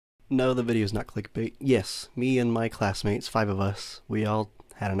No, the video is not clickbait. Yes, me and my classmates, 5 of us, we all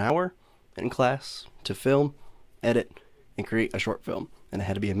had an hour in class to film, edit, and create a short film. And it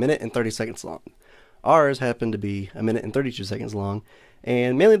had to be 1 minute and 30 seconds long. Ours happened to be 1 minute and 32 seconds long.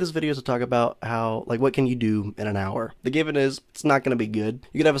 And mainly this video is to talk about how, like, what can you do in an hour? The given is, it's not going to be good.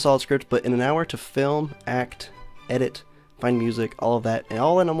 You could have a solid script, but in an hour to film, act, edit, find music, all of that, and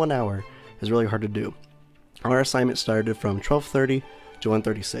all in 1 hour is really hard to do. Our assignment started from 12:30 to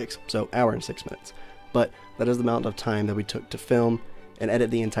 1:36, so hour and 6 minutes. But that is the amount of time that we took to film and edit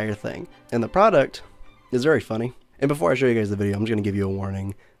the entire thing. And the product is very funny. And before I show you guys the video, I'm just going to give you a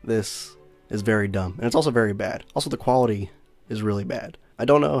warning. This is very dumb, and it's also very bad. Also, the quality is really bad. I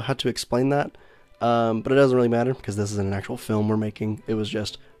don't know how to explain that, but it doesn't really matter because this isn't an actual film we're making. It was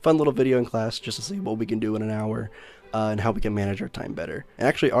just a fun little video in class just to see what we can do in an hour and how we can manage our time better. And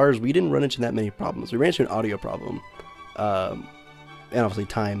actually ours, we didn't run into that many problems. We ran into an audio problem, and obviously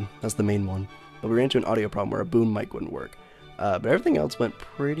time, that's the main one. But we ran into an audio problem where a boom mic wouldn't work. But everything else went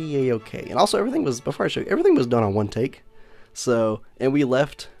pretty a-okay. And also everything was, before I show you, everything was done on 1 take. So, and we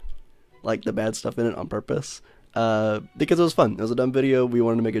left like the bad stuff in it on purpose. Because it was fun. It was a dumb video. We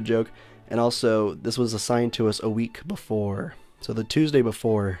wanted to make a joke, and also this was assigned to us a week before. So the Tuesday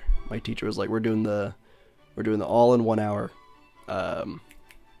before, my teacher was like, "We're doing the all in 1 hour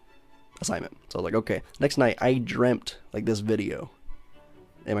assignment." So I was like, "Okay." Next night, I dreamt like this video,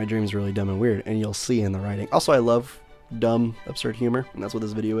 and my dream's really dumb and weird, and you'll see in the writing. Also, I love dumb, absurd humor, and that's what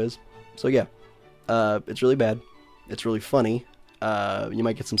this video is. So yeah, it's really bad. It's really funny. You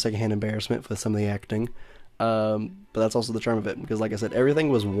might get some secondhand embarrassment with some of the acting. But that's also the charm of it, because like I said, everything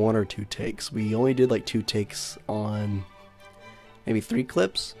was 1 or 2 takes. We only did like 2 takes on maybe 3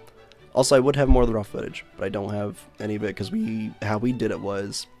 clips. Also, I would have more of the raw footage, but I don't have any of it, because how we did it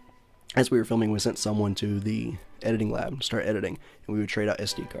was, as we were filming, we sent someone to the editing lab to start editing, and we would trade out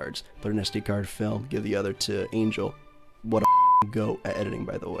SD cards, put an SD card, film, give the other to Angel. What a go at editing,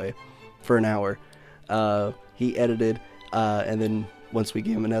 by the way, for an hour. He edited, and then once we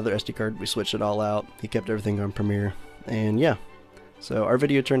gave him another SD card, we switched it all out. He kept everything on Premiere, and yeah. So our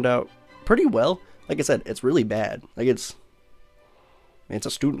video turned out pretty well. Like I said, it's really bad. Like it's a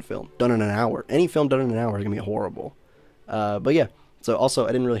student film done in an hour. Any film done in an hour is gonna be horrible. But yeah. So also,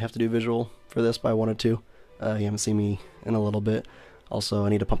 I didn't really have to do visual for this, but I wanted to. You haven't seen me in a little bit. Also, I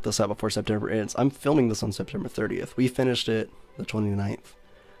need to pump this out before September ends. I'm filming this on September 30th. We finished it the 29th.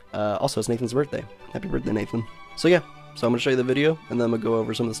 Also, it's Nathan's birthday. Happy birthday, Nathan. So yeah. So I'm going to show you the video, and then I'm going to go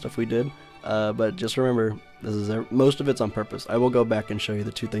over some of the stuff we did. But just remember, this is most of it's on purpose. I will go back and show you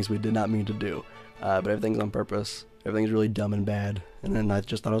the 2 things we did not mean to do. But everything's on purpose. Everything's really dumb and bad. And then I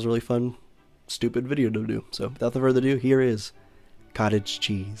just thought it was a really fun, stupid video to do. So without further ado, here is Cottage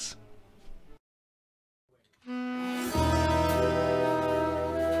Cheese.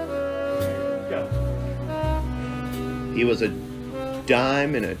 Go. He was a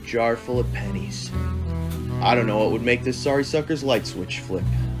dime in a jar full of pennies. I don't know what would make this sorry sucker's light switch flip.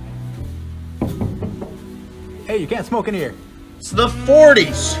 Hey, you can't smoke in here. It's the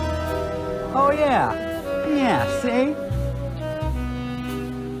 40s! Oh, yeah. Yeah, see?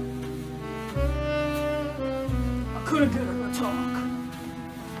 I couldn't get her to talk.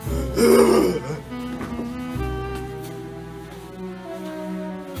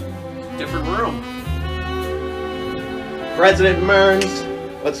 Different room. President Mearns,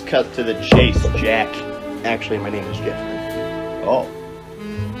 let's cut to the chase, Jack. Actually, my name is Jeffrey. Oh.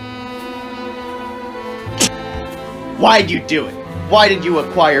 Why'd you do it? Why did you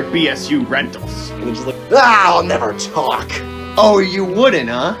acquire BSU rentals? And then just like, I'll never talk. Oh, you wouldn't,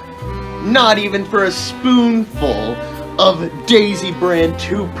 huh? Not even for a spoonful of Daisy brand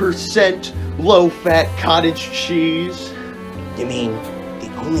 2% low-fat cottage cheese? you mean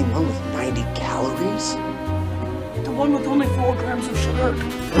the only one with 90 calories? The one with only 4 grams of sugar.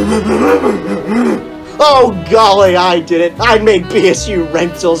 Oh golly, I did it. I made BSU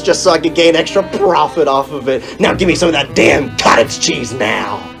rentals just so I could gain extra profit off of it. Now give me some of that damn cottage cheese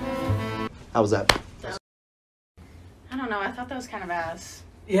now. How was that? I don't know, I thought that was kind of ass.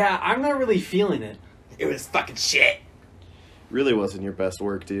 Yeah, I'm not really feeling it. It was fucking shit. Really wasn't your best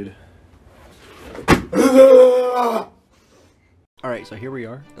work, dude. Alright, so here we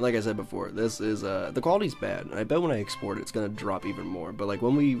are. And like I said before, this is, the quality's bad. And I bet when I export it, it's gonna drop even more. But like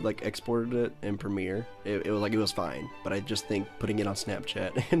when we like exported it in Premiere, it was fine. But I just think putting it on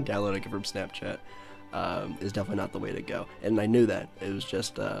Snapchat and downloading it from Snapchat is definitely not the way to go. And I knew that. It was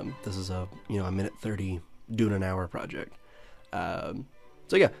just, this is a, a minute 30, doing an hour project.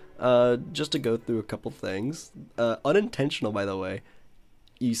 So yeah, just to go through a couple things. Unintentional, by the way.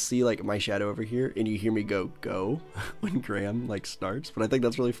 you see like my shadow over here, and you hear me go when Graham like starts. But I think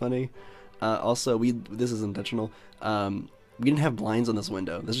that's really funny. Also, this is intentional. We didn't have blinds on this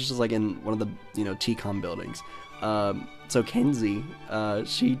window. This is just like in one of the TCOM buildings. So Kenzie,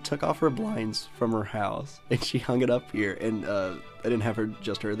 she took off her blinds from her house and she hung it up here. And I didn't have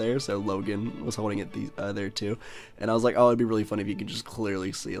just her there, so Logan was holding it there too. And I was like, oh, it'd be really funny if you could just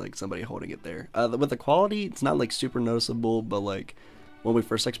clearly see like somebody holding it there. With the quality, it's not like super noticeable, but like when we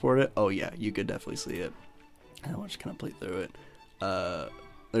first exported it, oh yeah, you could definitely see it. And I'll just kind of play through it.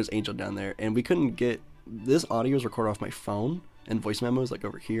 There's Angel down there, and we couldn't get this audio is recorded off my phone, and voice memos like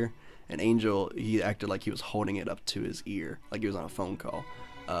over here. And Angel, he acted like he was holding it up to his ear, like he was on a phone call,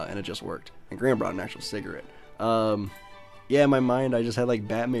 and it just worked. And Graham brought an actual cigarette. Yeah, in my mind, I just had like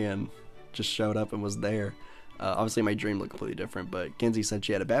Batman just showed up and was there. Obviously, my dream looked completely different, but Kenzie said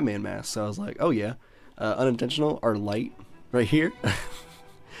she had a Batman mask, so I was like, oh yeah. Unintentional, our light right here.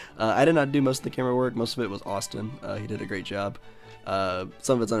 I did not do most of the camera work. Most of it was Austin. He did a great job.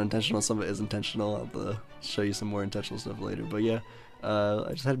 Some of it's unintentional, some of it is intentional. I'll have to show you some more intentional stuff later. But yeah, I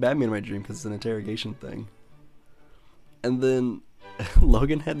just had Batman in my dream because it's an interrogation thing. And then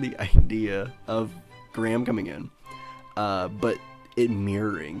Logan had the idea of Graham coming in, but it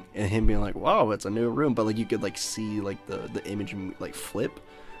mirroring and him being like, wow, it's a new room. But like you could like see like the image like flip.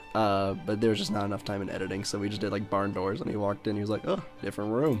 But there was just not enough time in editing, so we just did like barn doors, and he walked in, he was like, oh,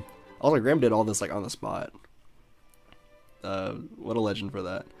 different room. Also, Graham did all this like on the spot. What a legend for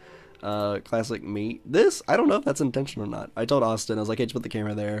that. Classic me. This, I don't know if that's intentional or not. I told Austin, I was like, hey, just put the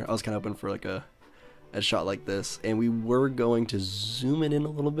camera there. I was kind of hoping for like a shot like this, and we were going to zoom it in a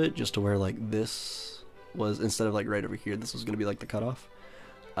little bit just to where like this was, instead of like right over here, this was going to be like the cutoff.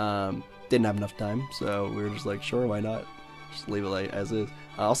 Didn't have enough time, so we were just like, sure, why not? Just leave it like as is.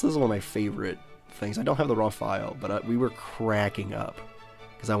 Also, this is one of my favorite things. I don't have the raw file, but we were cracking up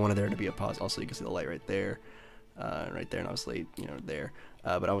because I wanted there to be a pause. Also, you can see the light right there, and obviously, there.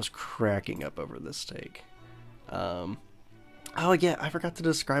 But I was cracking up over this take. Oh yeah, I forgot to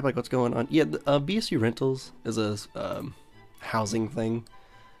describe like what's going on. Yeah, BSU Rentals is a housing thing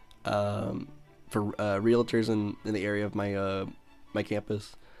for realtors in the area of my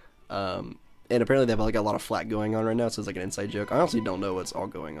campus. And apparently they have like a lot of flack going on right now, so it's like an inside joke. I honestly don't know what's all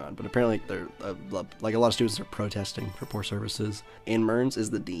going on, but apparently they're like a lot of students are protesting for poor services. And Mearns is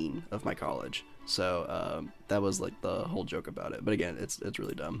the dean of my college, so that was like the whole joke about it. But again, it's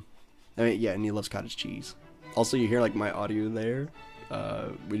really dumb. I mean, yeah, and he loves cottage cheese. Also, you hear like my audio there.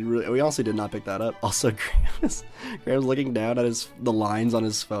 We honestly did not pick that up. Also, Graham's looking down at the lines on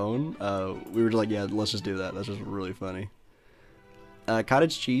his phone. We were just like, yeah, let's just do that. That's just really funny.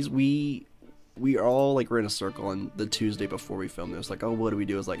 Cottage cheese, we all like were in a circle on the Tuesday before we filmed. It was like, oh, what do we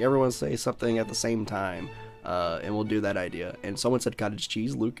do? It's like everyone say something at the same time, and we'll do that idea. And someone said cottage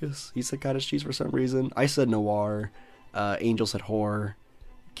cheese. Lucas, he said cottage cheese for some reason. I said noir. Angel said horror.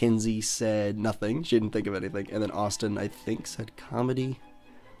 Kenzie said nothing. She didn't think of anything. And then Austin, I think, said comedy,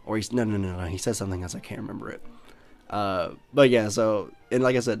 or no. He said something else. I can't remember it. But yeah. So, and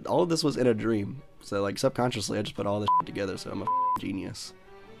like I said, all of this was in a dream. So like subconsciously, I just put all this shit together. So I'm a genius.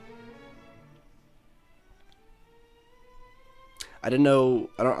 I didn't know.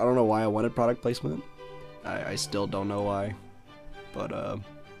 I don't know why I wanted product placement. I still don't know why. But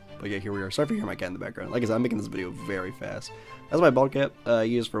yeah, here we are. Sorry for hearing my cat in the background. Like I said, I'm making this video very fast. That's my bald cap. I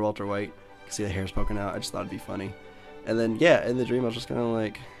used for Walter White. You can see the hair's poking out. I just thought it'd be funny. And then yeah, in the dream I was just kind of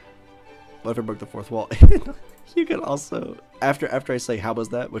like, what if I broke the fourth wall? You could also after I say how was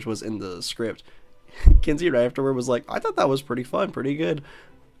that, which was in the script, Kenzie right afterward was like, I thought that was pretty fun, pretty good.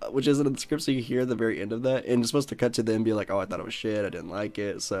 Which isn't in the script, so you hear the very end of that, and it's supposed to cut to them and be like, oh, I thought it was shit, I didn't like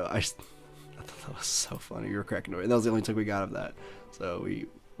it. So I thought that was so funny. We were cracking away, and that was the only take we got of that. So we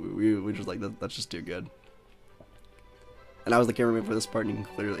just like, that's just too good. And I was the cameraman for this part, and you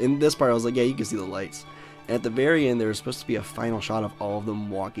can clearly, in this part I was like, yeah, you can see the lights. And at the very end there was supposed to be a final shot of all of them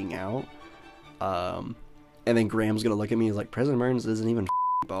walking out, and then Graham's gonna look at me, he's like, President Mearns isn't even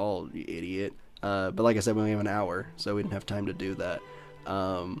bald, you idiot. But like I said, we only have an hour, so we didn't have time to do that.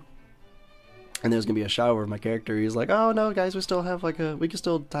 And there's gonna be a shot of my character. He's like, oh no guys, we still have like we can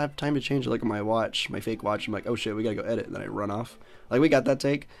still have time to change it. Like my watch, my fake watch. I'm like, oh shit, we gotta go edit. And then I run off. Like we got that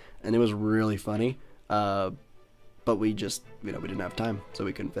take, and it was really funny. But we just, we didn't have time, so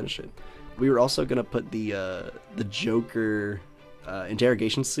we couldn't finish it. We were also gonna put the Joker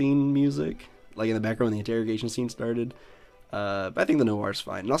interrogation scene music, like in the background when the interrogation scene started. But I think the Noir's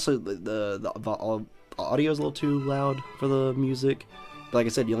fine. And also the audio is a little too loud for the music. But like I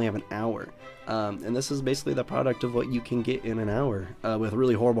said, you only have an hour. And this is basically the product of what you can get in an hour, with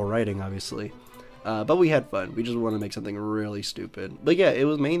really horrible writing, obviously. But we had fun. We just want to make something really stupid. But yeah,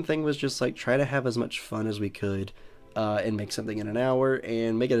 main thing was just like try to have as much fun as we could, and make something in an hour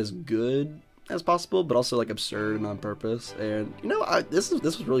and make it as good as possible, but also like absurd and on purpose. And you know, this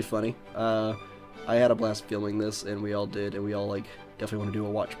was really funny. I had a blast filming this, and we all did, and we all like definitely want to do a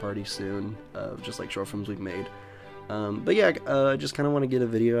watch party soon of just like short films we've made. But yeah, I just kind of want to get a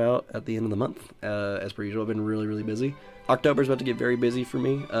video out at the end of the month. As per usual, I've been really busy. October's about to get very busy for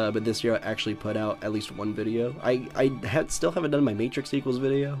me, but this year I actually put out at least one video. I still haven't done my Matrix sequels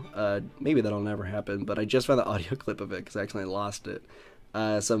video. Maybe that'll never happen, but I just found the audio clip of it because I accidentally lost it.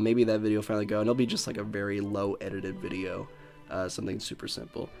 So maybe that video will finally go, and it'll be just like a very low edited video, something super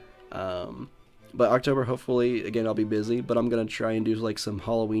simple. But October, hopefully, again, I'll be busy, but I'm going to try and do like some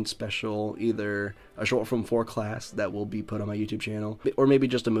Halloween special, either a short film for class that will be put on my YouTube channel, or maybe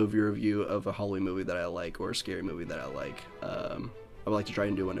just a movie review of a Halloween movie that I like, or a scary movie that I like. I would like to try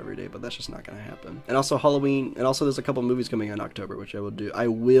and do one every day, but that's just not going to happen. And also Halloween, and also there's a couple movies coming out in October, which I will do. I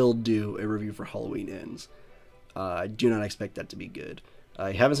will do a review for Halloween Ends. I do not expect that to be good.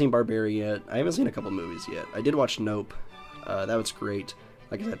 I haven't seen Barbarian yet. I haven't seen a couple movies yet. I did watch Nope. That was great.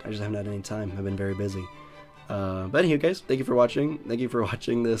 Like I said, I just haven't had any time. I've been very busy. But anyway, guys, thank you for watching. Thank you for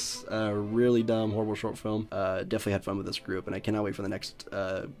watching this really dumb, horrible short film. Definitely had fun with this group, and I cannot wait for the next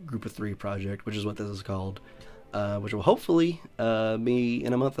Group of 3 project, which is what this is called, which will hopefully be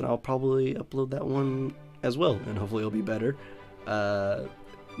in a month, and I'll probably upload that one as well, and hopefully it'll be better.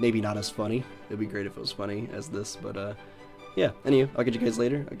 Maybe not as funny. It'd be great if it was funny as this, but yeah. Anyway, I'll get you guys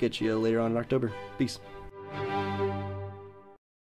later. I'll get you later on in October. Peace.